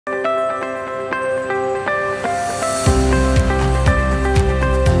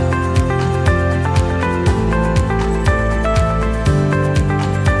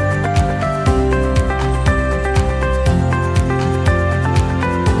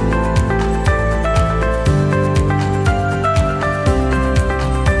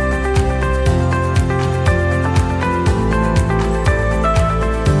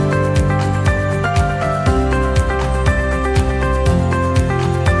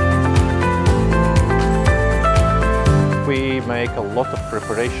take a lot of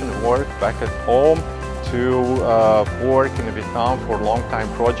preparation work back at home to work in Vietnam for a long time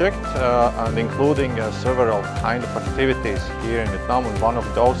project and including several kind of activities here in Vietnam. And one of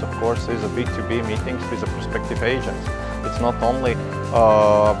those, of course, is a B2B meetings with the prospective agents. It's not only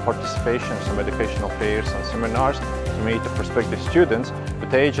participation in some educational fairs and seminars to meet the prospective students,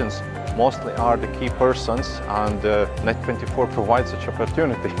 but agents mostly are the key persons, and NET24 provides such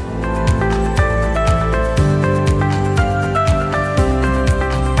opportunity.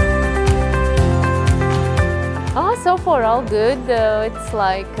 So far all good. It's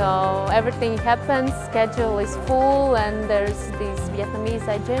like everything happens, schedule is full, and there's these Vietnamese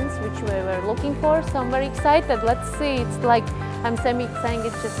agents which we were looking for, so I'm very excited. Let's see, it's like I'm saying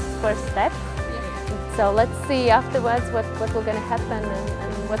it's just first step. So let's see afterwards what will going to happen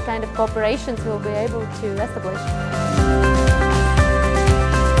and what kind of cooperations we'll be able to establish.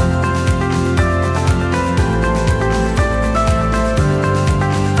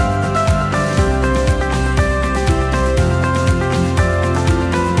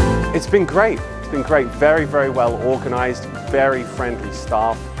 It's been great. It's been great. Very, very well organised, very friendly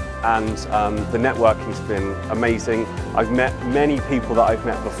staff, and the networking's been amazing. I've met many people that I've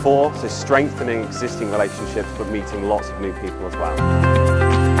met before, so strengthening existing relationships, but meeting lots of new people as well.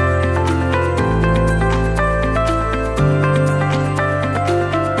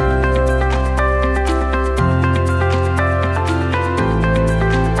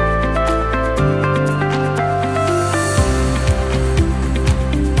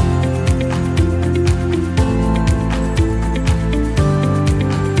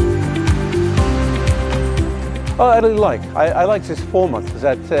 Oh, I like this format,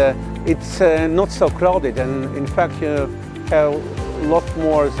 that it's not so crowded, and in fact you have a lot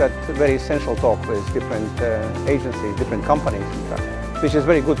more that very essential talk with different agencies, different companies in fact, which is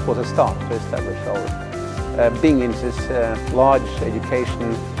very good for the start to establish our being in this large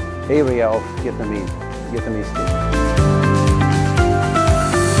education area of Vietnamese students.